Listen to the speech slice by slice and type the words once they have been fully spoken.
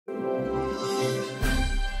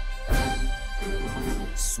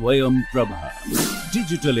Swayam Prabha.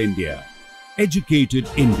 Digital India. Educated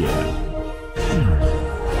India.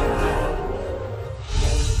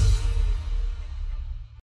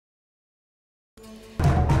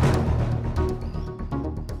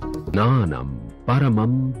 Jnanam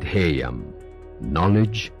Paramam Dhyayam.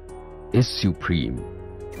 Knowledge is supreme.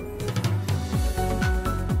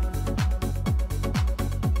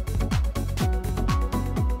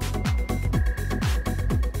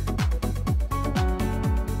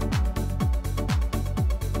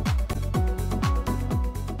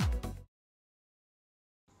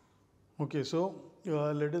 Okay, so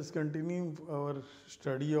let us continue our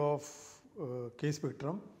study of K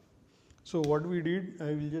spectrum. So what we did,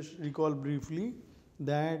 I will just recall briefly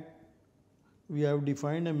that we have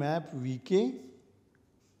defined a map Vk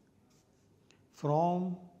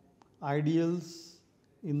from ideals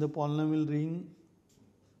in the polynomial ring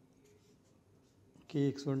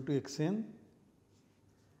kx1 to xn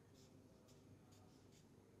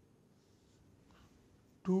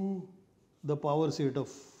to the power set of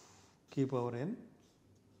k power n.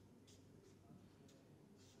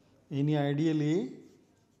 Any ideal A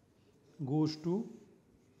goes to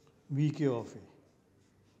Vk of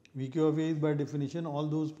A. Vk of A is by definition all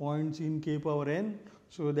those points in k power n,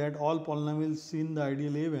 so that all polynomials in the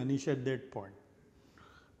ideal A vanish at that point.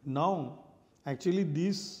 Now actually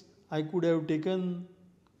this I could have taken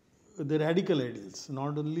the radical ideals,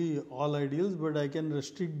 not only all ideals, but I can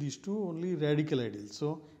restrict these to only radical ideals.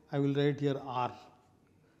 So I will write here R.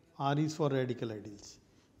 R is for radical ideals,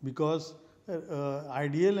 because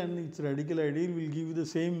ideal and its radical ideal will give you the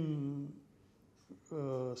same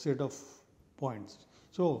set of points.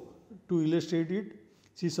 So to illustrate it,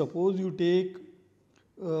 see, suppose you take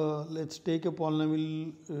let's take a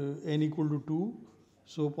polynomial n equal to 2,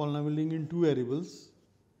 so polynomial ring in 2 variables,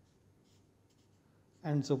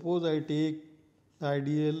 and suppose I take the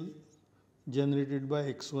ideal generated by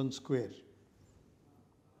x1 square.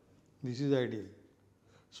 This is ideal.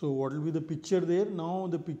 So what will be the picture there? Now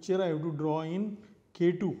the picture I have to draw in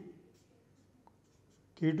K2.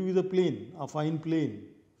 K2 is a plane, a fine plane.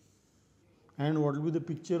 And what will be the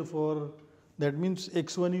picture for, that means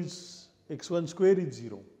x1 square is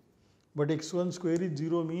 0. But x1 square is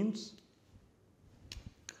 0 means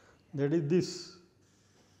that is this.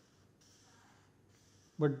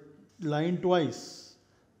 But line twice,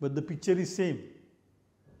 but the picture is same.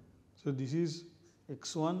 So this is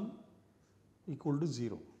x1 equal to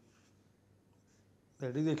 0,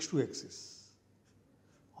 that is x2 axis,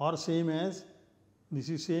 or same as, this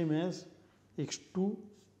is same as x2,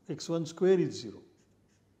 x1 square is 0,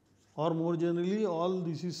 or more generally all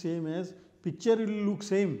this is same as, picture will look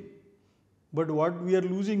same, but what we are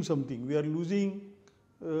losing something, we are losing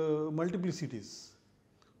multiplicities.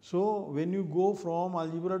 So when you go from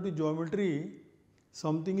algebra to geometry,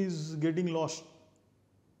 something is getting lost.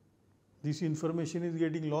 This information is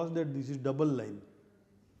getting lost, that this is double line.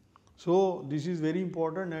 So this is very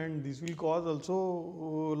important, and this will cause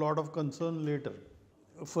also a lot of concern later.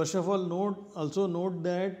 First of all, note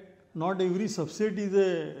that not every subset is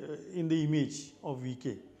in the image of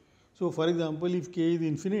Vk. So for example, if k is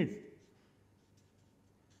infinite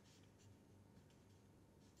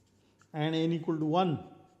and n equal to 1,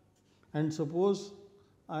 and suppose,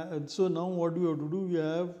 so now what we have to do, we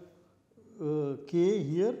have k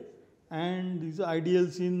here, and these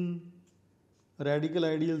ideals in, radical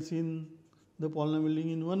ideals in the polynomial ring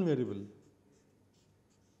in one variable.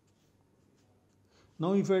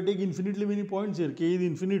 Now if I take infinitely many points here, k is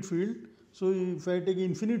infinite field, so if I take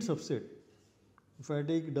infinite subset, if I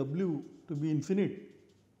take W to be infinite,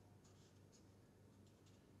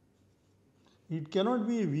 it cannot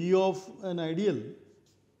be V of an ideal,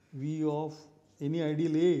 V of any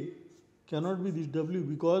ideal A cannot be this W,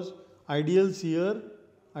 because ideals here,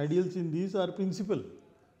 ideals in these are principal.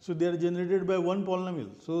 So they are generated by one polynomial.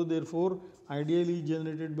 So therefore ideal is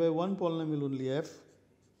generated by one polynomial only f,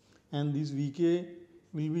 and this Vk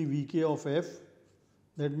will be Vk of f.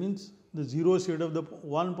 That means the zero set of the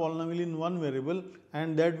one polynomial in one variable,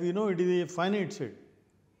 and that we know it is a finite set,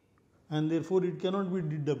 and therefore it cannot be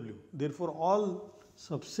dw. Therefore all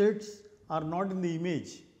subsets are not in the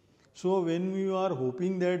image. So when we are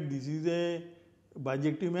hoping that this is a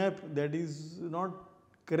bijective map, that is not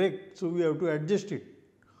correct. So we have to adjust it.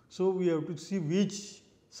 So we have to see which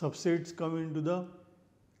subsets come into the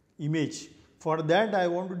image. For that I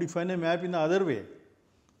want to define a map in the other way.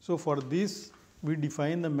 So for this we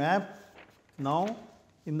define the map now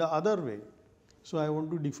in the other way. So I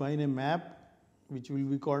want to define a map which will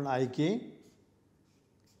be called Ik.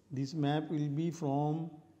 This map will be from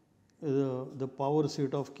the power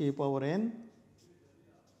set of k power n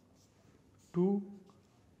to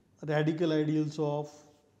radical ideals of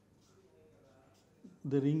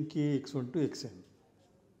the ring K x1 to xn.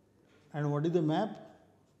 And what is the map?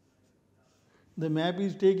 The map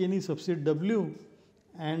is take any subset W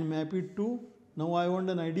and map it to, now I want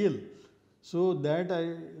an ideal. So that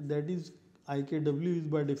is IKW is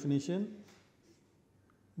by definition,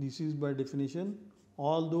 this is by definition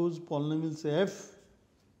all those polynomials f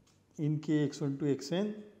in K x1 to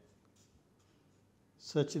xn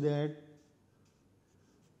such that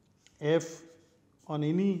f on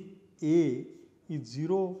any A is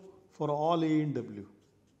 0 for all A in W.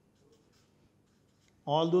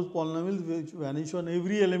 All those polynomials which vanish on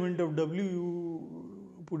every element of W,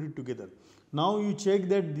 you put it together. Now you check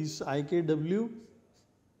that this IKW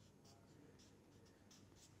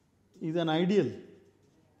is an ideal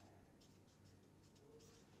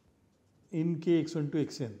in K x1 to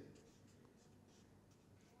xn.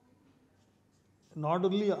 Not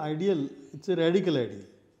only ideal, it's a radical ideal.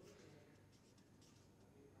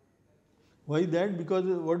 Why that? Because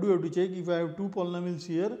what do you have to check? If I have two polynomials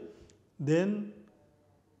here, then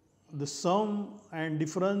the sum and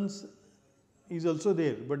difference is also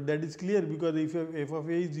there, but that is clear because if f of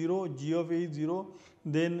A is 0, g of A is 0,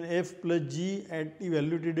 then f plus g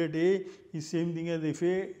evaluated at A is same thing as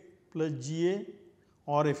fa plus ga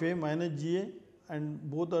or fa minus ga, and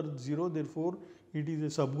both are 0, therefore it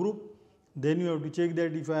is a subgroup. Then you have to check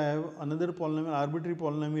that if I have another polynomial, arbitrary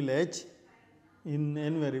polynomial h in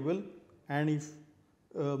n variable, and if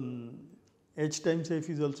h times f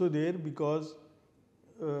is also there, because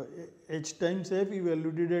h times f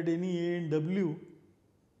evaluated at any A in W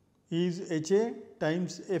is HA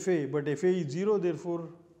times FA, but FA is 0, therefore,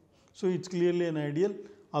 so it's clearly an ideal.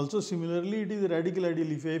 Also similarly, it is a radical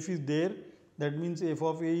ideal. If f is there, that means f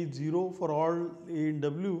of A is 0 for all A in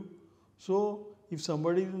W. So if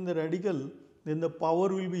somebody is in the radical, then the power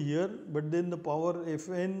will be here, but then the power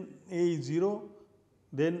Fn A is 0,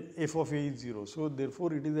 then f of A is 0. So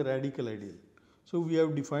therefore it is a radical ideal. So we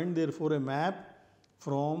have defined therefore a map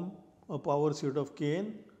from a power set of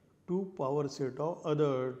Kn to power set of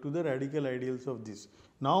to the radical ideals of this.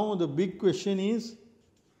 Now the big question is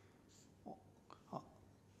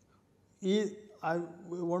I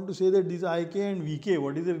want to say that this Ik and Vk,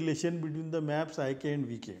 what is the relation between the maps Ik and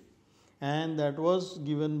Vk? And that was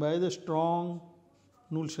given by the strong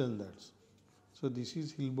Nullstelensatz. So this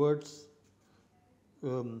is Hilbert's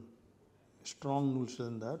strong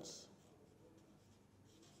Nullstelensatz.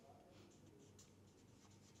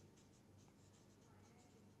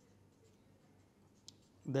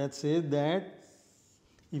 That says that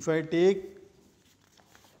if I take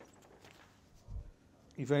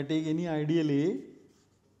any ideal A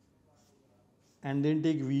and then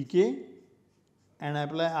take Vk and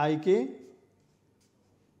apply Ik,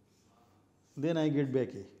 then I get back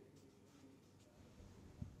A.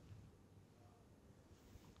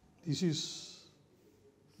 This is,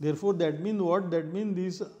 therefore that means what? That means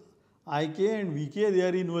these Ik and Vk, they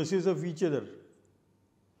are inverses of each other.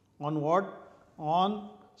 On what? On,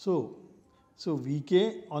 so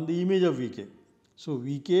Vk on the image of Vk. So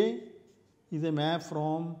Vk is a map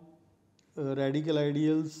from radical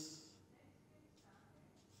ideals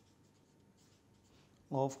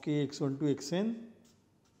of K x1 to xn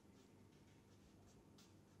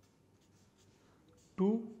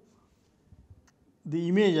to the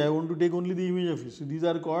image. I want to take only the image of it. So these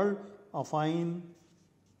are called affine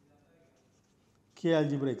K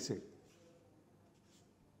algebraic set.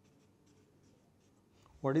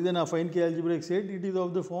 What is an affine K algebraic set? It is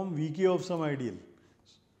of the form Vk of some ideal.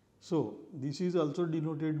 So this is also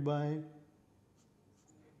denoted by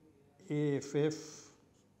AFF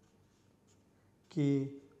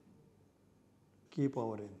K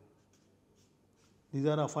power n. These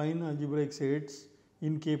are affine algebraic sets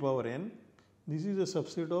in K power n. This is a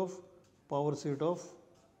subset of power set of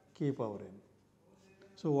K power n.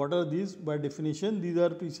 So what are these? By definition, these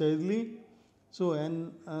are precisely, so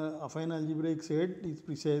an affine algebraic set is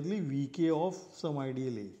precisely Vk of some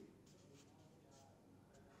ideal A,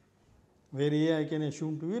 where A I can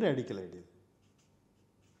assume to be radical ideal.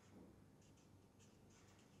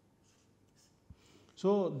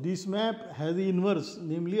 So this map has the inverse,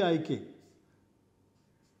 namely Ik.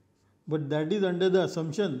 But that is under the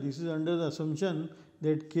assumption, this is under the assumption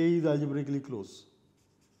that K is algebraically closed.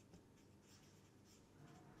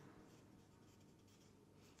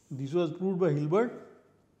 This was proved by Hilbert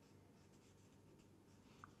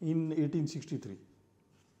in 1863.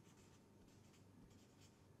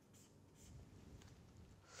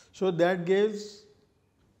 So that gave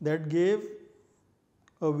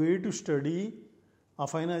a way to study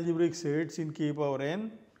affine algebraic sets in K power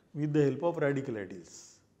n with the help of radical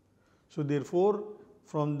ideals. So therefore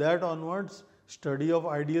from that onwards, study of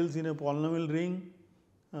ideals in a polynomial ring,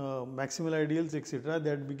 maximal ideals, etc.,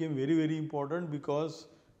 that became very, very important, because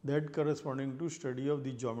that corresponding to study of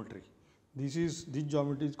this geometry. This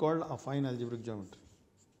geometry is called affine algebraic geometry.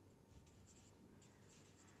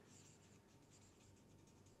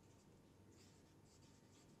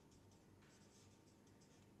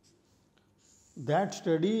 That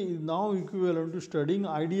study is now equivalent to studying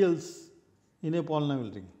ideals in a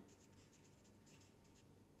polynomial ring,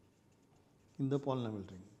 in the polynomial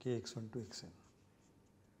ring kx1 to xn.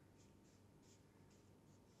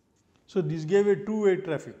 So this gave a two-way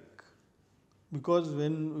traffic, because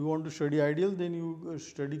when we want to study ideal, then you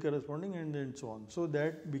study corresponding and then so on. So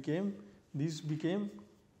that became, this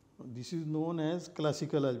is known as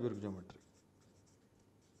classical algebraic geometry.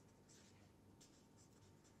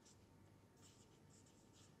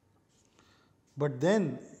 But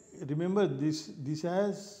then remember, this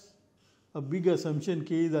has a big assumption,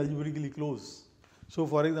 K is algebraically closed. So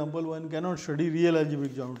for example, one cannot study real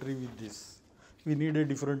algebraic geometry with this. We need a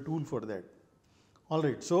different tool for that.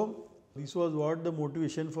 Alright, so this was what the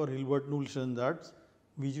motivation for Hilbert-Nullstelensatz,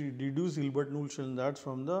 which deduced Hilbert-Nullstelensatz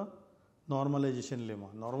from the normalization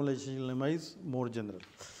lemma. Normalization lemma is more general.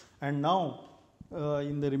 And now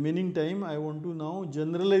in the remaining time, I want to now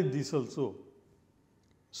generalize this also.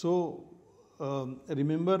 So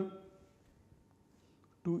remember,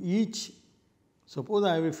 to each, suppose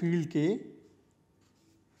I have a field K,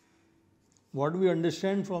 what we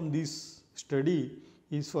understand from this study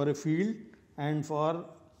is for a field and for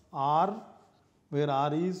R, where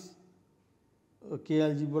R is a K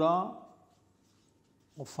algebra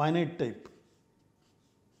of finite type.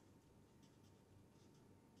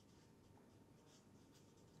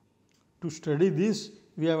 To study this,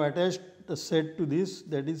 we have attached a set to this,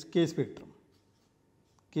 that is K spectrum,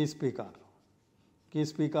 K spec R. K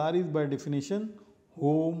spec R is by definition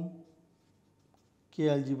home K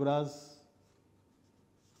algebras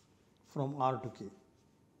from R to K.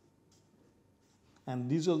 And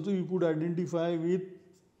this also you could identify with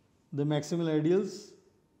the maximal ideals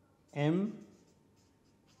M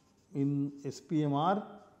in SPMR,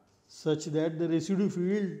 such that the residue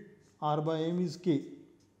field R by M is K.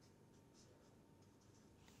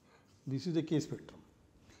 This is the K spectrum.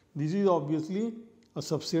 This is obviously a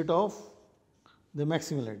subset of the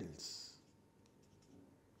maximal ideals.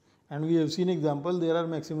 And we have seen example, there are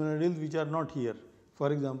maximal ideals which are not here.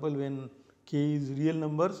 For example, when K is real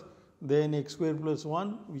numbers, then x square plus 1,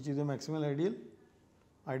 which is a maximal ideal,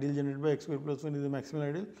 ideal generated by x square plus 1 is a maximal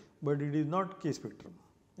ideal, but it is not K spectrum.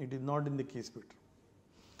 It is not in the K spectrum.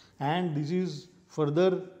 And this is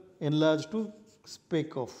further enlarged to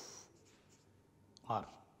spec of R.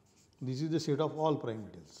 This is the set of all prime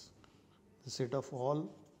ideals. The set of all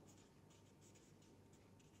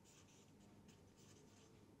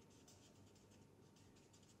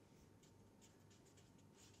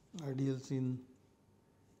ideals in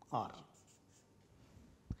R.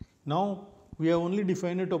 Now we have only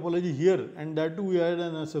defined a topology here, and that too we had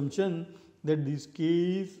an assumption that this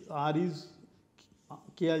K is R is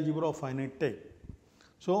K algebra of finite type.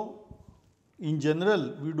 So in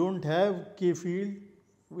general, we don't have K field.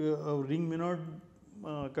 A ring may not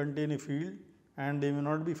contain a field, and they may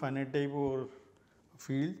not be finite type or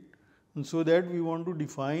field, and so that we want to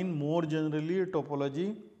define more generally a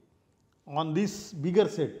topology on this bigger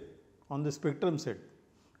set, on the spectrum set,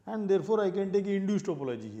 and therefore I can take induced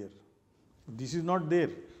topology here. This is not there.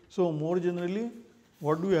 So more generally,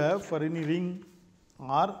 what do we have for any ring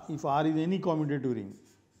R? If R is any commutative ring,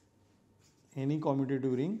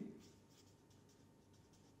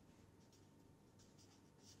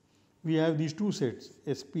 we have these two sets,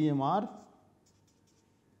 SPMR,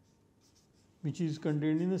 which is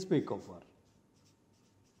contained in the spec of R,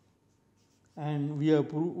 and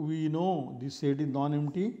we know this set is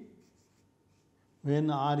non-empty when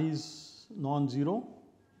R is non-zero.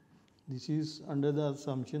 This is under the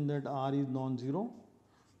assumption that R is non-zero.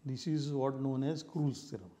 This is what known as Krull's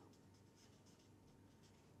theorem.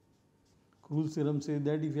 Krull's theorem says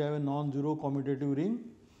that if you have a non-zero commutative ring,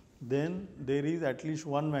 then there is at least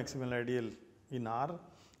one maximal ideal in R,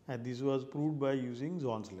 and this was proved by using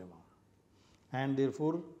Zorn's lemma, and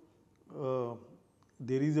therefore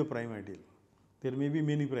there is a prime ideal. There may be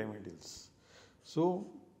many prime ideals. So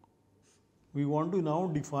we want to now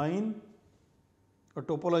define a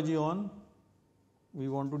topology on, we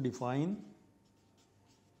want to define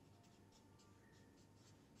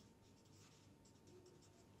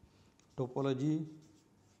topology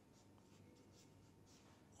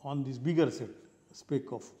on this bigger set,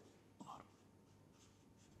 spec of R.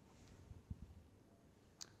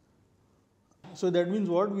 So that means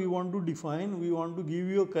what we want to define, we want to give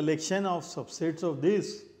you a collection of subsets of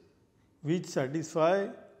this which satisfy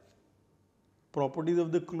properties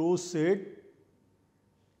of the closed set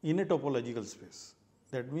in a topological space.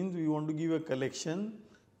 That means we want to give a collection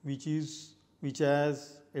which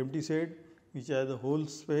has empty set, which has a whole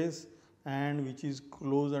space, and which is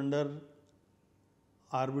closed under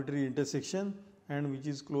arbitrary intersection, and which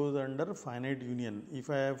is closed under finite union. If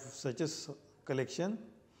I have such a collection,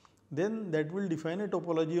 then that will define a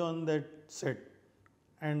topology on that set,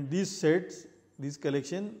 and these sets, this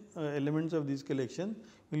collection, elements of this collection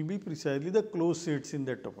will be precisely the closed sets in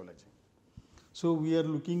that topology. So we are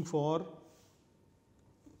looking for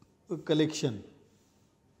a collection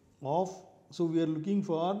of, so we are looking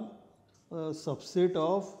for a subset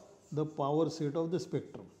of the power set of the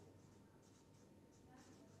spectrum.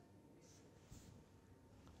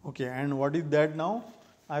 Okay, and what is that now?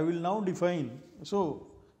 I will now define. So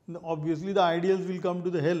obviously the ideals will come to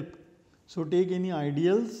the help. So take any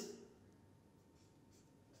ideals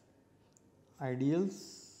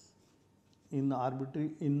in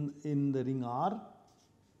arbitrary in the ring R,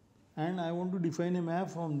 and I want to define a map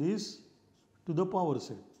from this to the power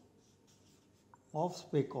set of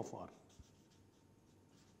spec of R,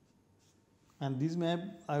 and this map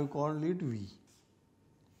I have called it V.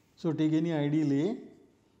 So take any ideal A,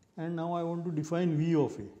 and now I want to define V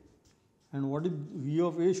of A, and what is V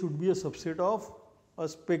of A should be a subset of a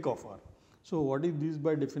spec of R. So what is this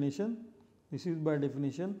by definition? This is by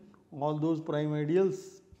definition all those prime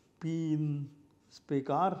ideals P in spec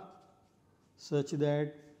R such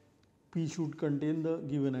that P should contain the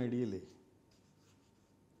given ideal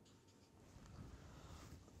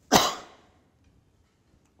A.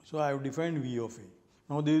 So I have defined V of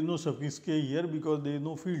A. Now there is no suffix K here because there is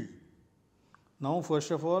no field. Now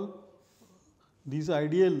first of all, this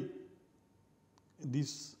ideal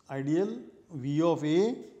V of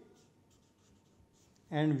A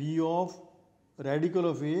and V of radical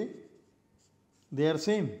of A, they are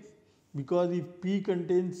same, because if P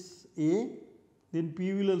contains A, then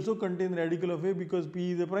P will also contain radical of A because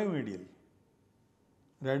P is a prime ideal.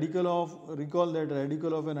 Recall that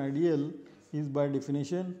radical of an ideal is by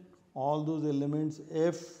definition all those elements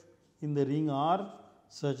F in the ring R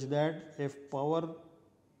such that F power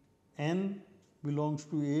n belongs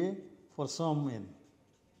to A for some n.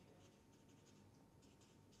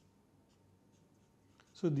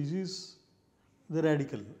 So this is the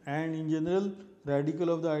radical, and in general radical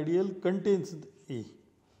of the ideal contains A.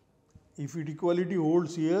 If equality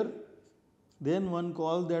holds here, then one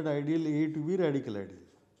calls that ideal A to be radical ideal.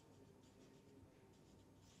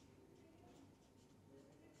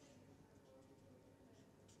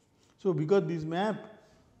 So because this map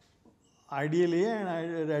ideal A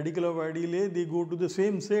and radical of ideal A, they go to the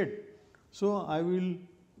same set. So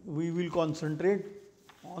we will concentrate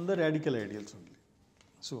on the radical ideals only.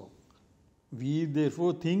 So we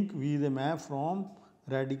therefore think V is a map from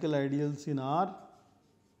radical ideals in R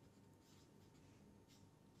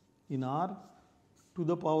to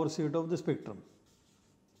the power set of the spectrum.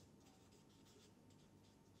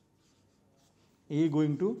 A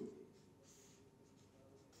going to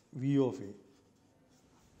V of A.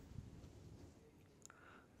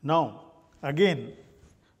 Now again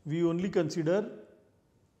we only consider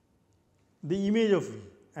the image of V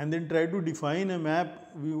and then try to define a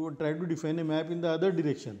map. We would try to define a map in the other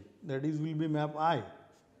direction, that is will be map I.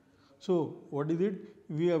 So what is it?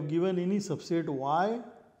 We have given any subset Y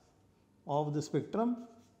of the spectrum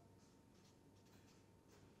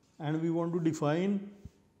and we want to define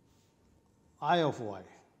I of Y.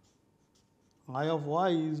 I of Y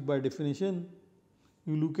is by definition,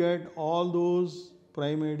 you look at all those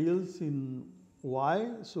prime ideals in Y,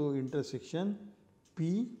 so intersection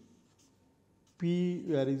P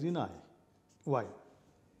varies in Y.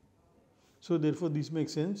 So therefore this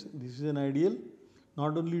makes sense, this is an ideal.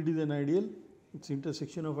 Not only it is an ideal, it's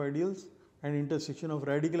intersection of ideals and intersection of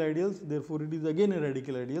radical ideals, therefore it is again a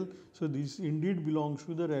radical ideal. So this indeed belongs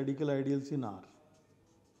to the radical ideals in R.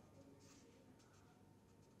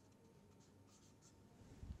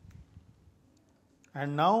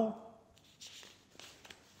 And now,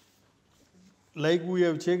 like we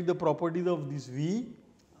have checked the properties of this V,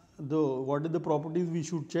 what are the properties we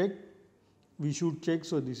should check? We should check,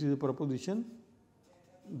 so this is a proposition,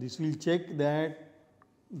 this will check that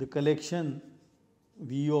the collection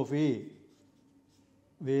V of A,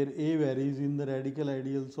 where A varies in the radical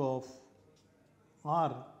ideals of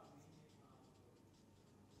R,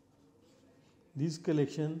 this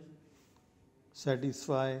collection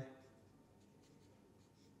satisfy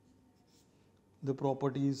the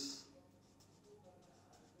properties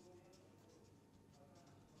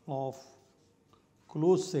of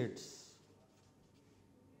closed sets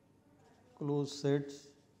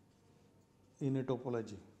in a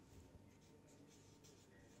topology.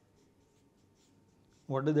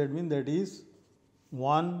 What does that mean? That is,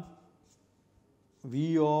 one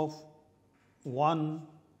V of 1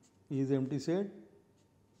 is empty set,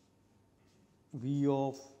 V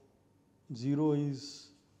of 0 is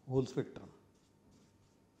whole spectrum.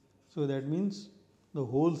 So that means the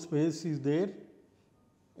whole space is there,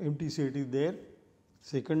 empty set is there.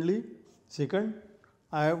 Second, we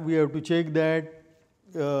have to check that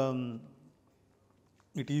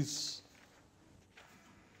it is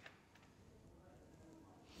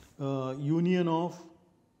union of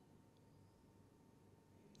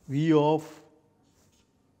V of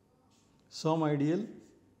some ideal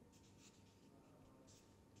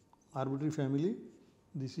arbitrary family.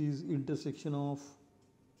 This is intersection of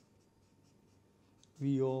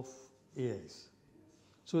V of AIs.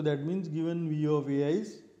 So that means given V of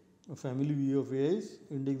AIs, a family V of AIs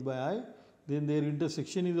indexed by I, then their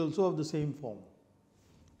intersection is also of the same form.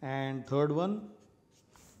 And third one,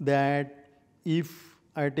 that if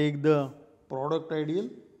I take the product ideal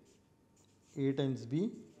A times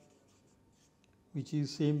B, which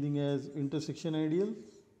is same thing as intersection ideal,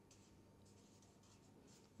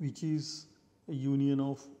 which is a union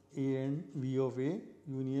of A and V of A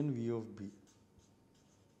union V of B.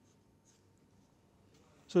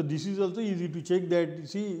 So this is also easy to check that.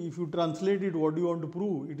 See, if you translate it, what do you want to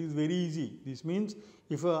prove? It is very easy. This means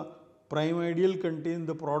if a prime ideal contains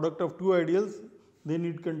the product of two ideals, then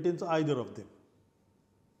it contains either of them.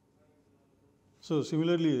 So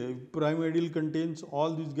similarly, if prime ideal contains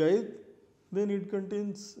all these guys, then it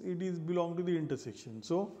belong to the intersection.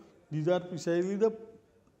 So these are precisely the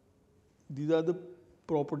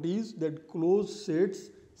properties that closed sets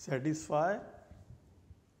satisfy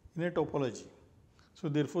in a topology. So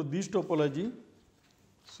therefore this topology,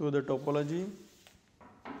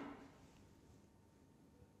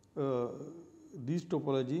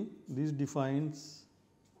 this defines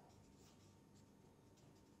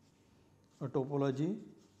a topology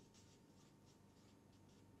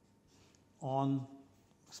on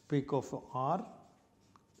spec of R,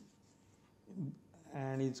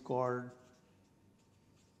 and it's called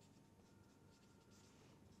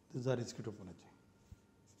the Zariski topology.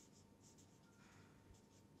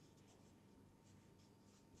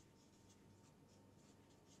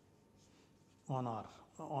 On R,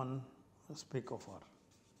 on a spec of R.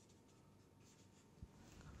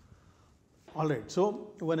 All right,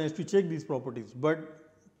 so one has to check these properties, but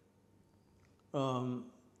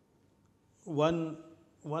one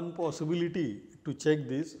possibility to check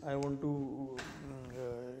this, I want to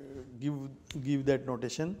give that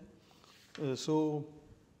notation.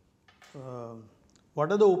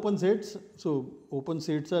 What are the open sets? So open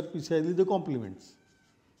sets are precisely the complements.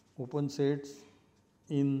 Open sets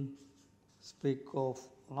in spec of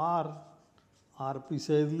R are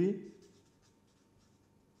precisely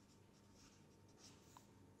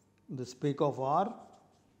the spec of R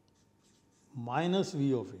minus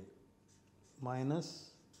V of A.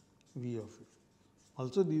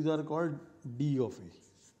 Also these are called D of A.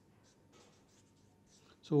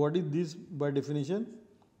 So what is this by definition?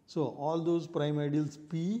 So all those prime ideals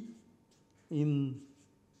P in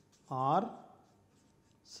R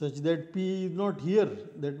such that P is not here,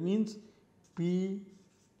 that means P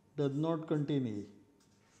does not contain A,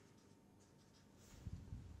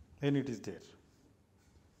 then it is there.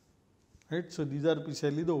 Right? So these are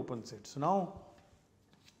precisely the open sets. Now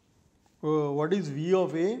what is V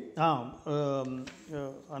of A?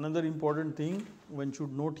 Another important thing one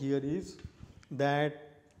should note here is that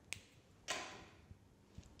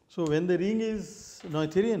so when the ring is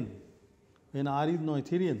Noetherian, when R is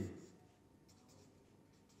Noetherian,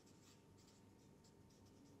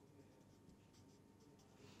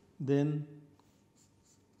 then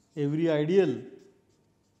every ideal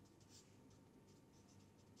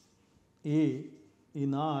A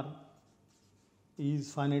in R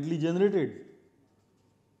is finitely generated.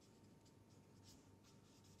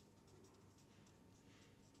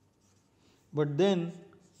 But then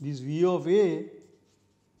this V of A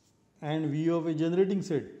and V of a generating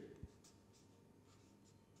set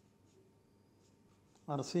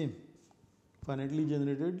are same, finitely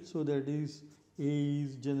generated. So that is A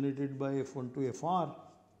is generated by F1 to Fr.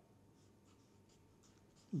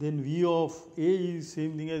 Then V of A is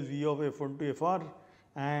same thing as V of F1 to Fr,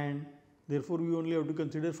 and therefore we only have to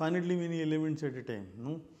consider finitely many elements at a time.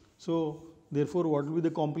 No? So therefore what will be the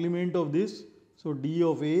complement of this? So D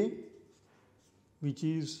of A, which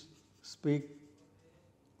is spec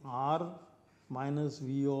R minus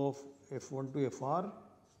V of F1 to Fr.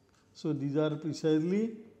 So these are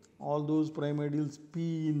precisely all those prime ideals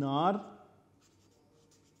P in R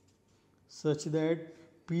such that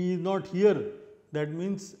P is not here. That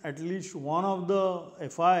means at least one of the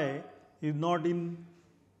Fi is not in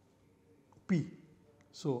P.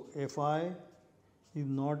 So Fi is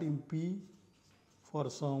not in P for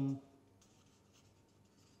some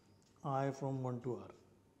I from 1 to R.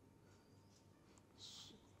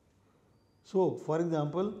 So for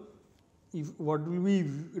example, if what will be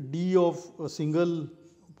D of a single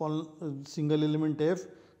element F,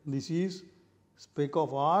 this is spec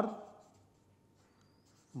of R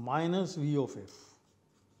minus V of F,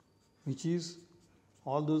 which is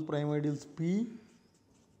all those prime ideals P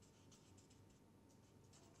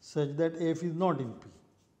such that F is not in P.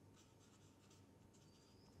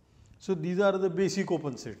 So these are the basic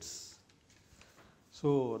open sets.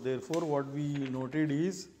 So therefore what we noted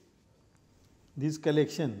is this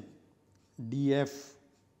collection DF,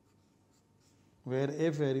 where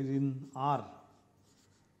F is in R,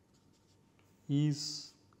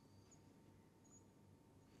 is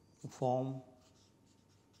form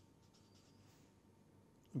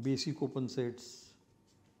basic open sets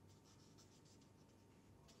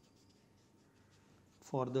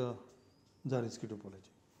for the Zariski topology.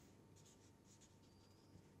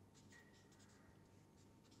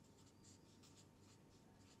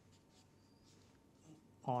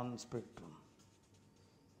 On spectrum.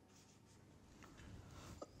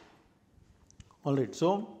 All right.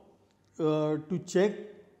 So to check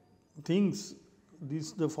things,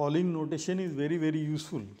 the following notation is very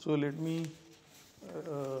useful. So let me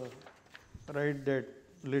write that.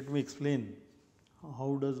 Let me explain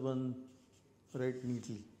how does one write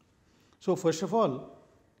neatly. So first of all,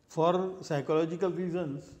 for psychological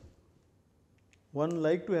reasons, one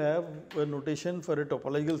like to have a notation for a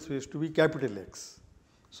topological space to be capital X.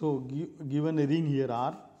 So given a ring here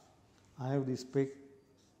R, I have this spec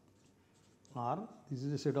R. This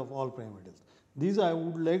is a set of all prime ideals. These I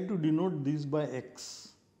would like to denote this by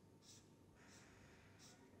X,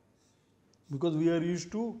 because we are used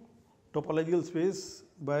to topological space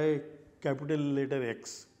by capital letter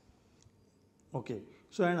X. Okay.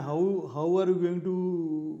 So and how are we going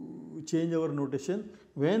to change our notation?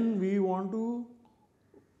 When we want to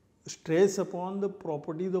stress upon the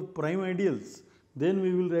properties of prime ideals, then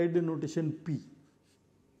we will write the notation P.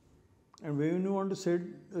 And when you want to set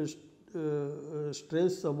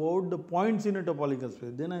stress about the points in a topological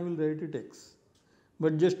space, then I will write it X.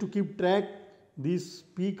 But just to keep track, this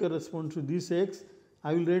P corresponds to this X,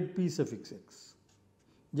 I will write P suffix X.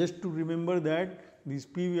 Just to remember that this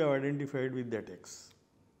P we have identified with that X.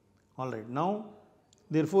 Alright, now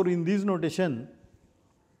therefore in this notation,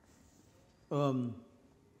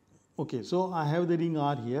 okay, so I have the ring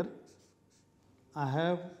R here, I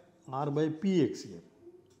have R by Px here.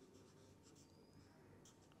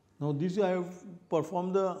 Now this I have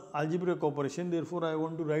performed the algebraic operation, therefore I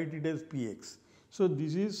want to write it as Px. So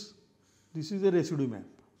this is a residue map,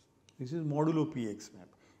 this is modulo Px map,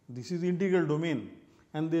 this is integral domain,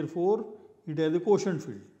 and therefore it has a quotient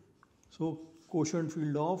field. So quotient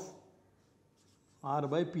field of R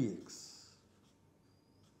by Px.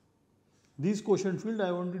 This quotient field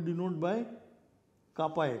I want to denote by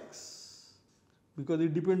kappa x, because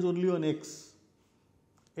it depends only on x.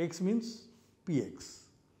 X means Px.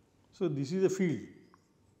 So this is a field.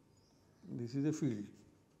 This is a field.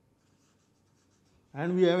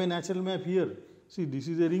 And we have a natural map here. See, this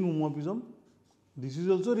is a ring homomorphism. This is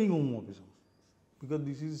also ring homomorphism, because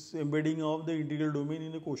this is embedding of the integral domain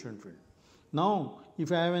in a quotient field. Now,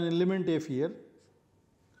 if I have an element F here,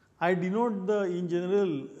 I denote the in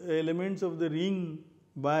general elements of the ring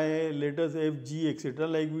by letters F, G, etc.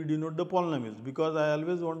 like we denote the polynomials, because I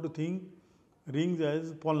always want to think rings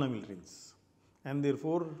as polynomial rings, and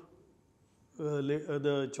therefore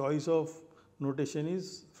the choice of notation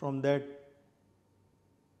is from that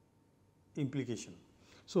implication.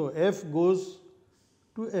 So F goes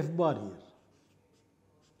to F bar here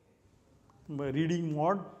by reading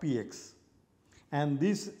mod Px, and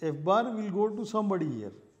this F bar will go to somebody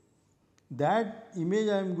here. That image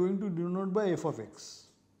I am going to denote by F of x.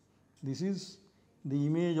 This is the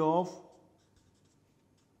image of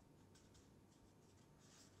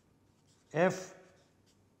F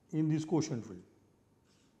in this quotient field.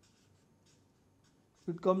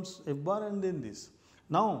 It comes F bar and then this.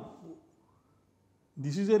 Now,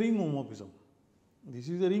 this is a ring homomorphism. This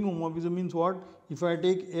is a ring homomorphism means what? If I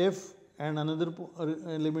take F and another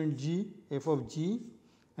element G, F of G,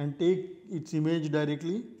 and take its image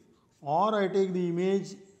directly, or I take the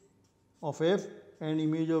image of F and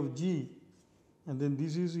image of G, and then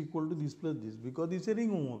this is equal to this plus this, because this is a ring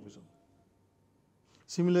homomorphism.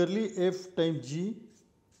 Similarly, f times g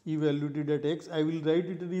evaluated at x, I will write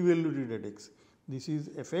it evaluated at x. This is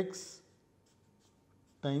fx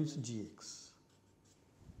times gx.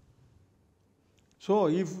 So,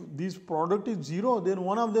 if this product is 0, then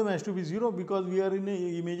one of them has to be 0 because we are in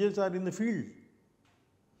images are in the field.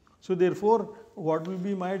 So, therefore, what will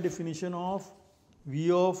be my definition of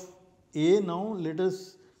V of A? Now, let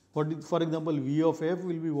us, for example, V of f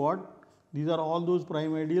will be what? These are all those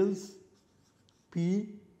prime ideals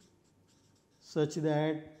P such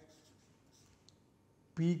that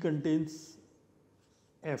P contains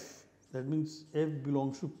f, that means f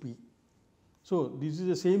belongs to P. So, this is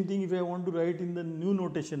the same thing if I want to write in the new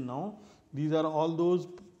notation now. These are all those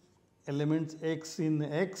elements x in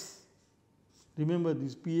x. Remember,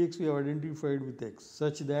 this Px we have identified with x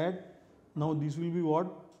such that now this will be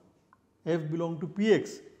what? F belong to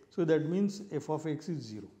Px. So, that means f of x is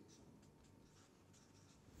 0.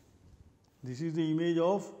 This is the image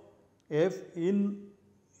of f in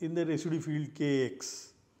the residue field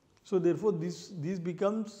Kx. So, therefore, this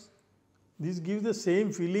gives the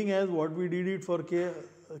same feeling as what we did it for K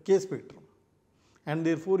spectrum, and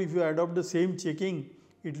therefore, if you adopt the same checking,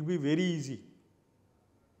 it will be very easy.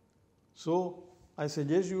 So, I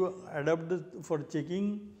suggest you adopt for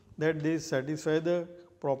checking that they satisfy the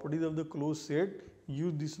properties of the closed set,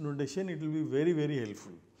 use this notation, it will be very, very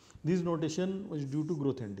helpful. This notation was due to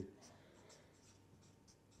Grothendieck.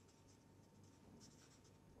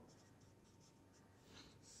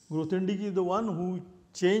 Grothendieck is the one who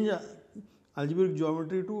changed algebraic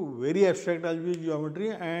geometry to very abstract algebraic geometry,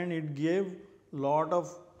 and it gave lot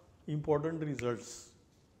of important results.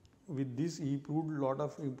 With this, he proved lot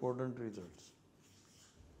of important results.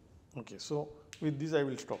 Okay, so with this I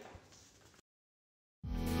will stop.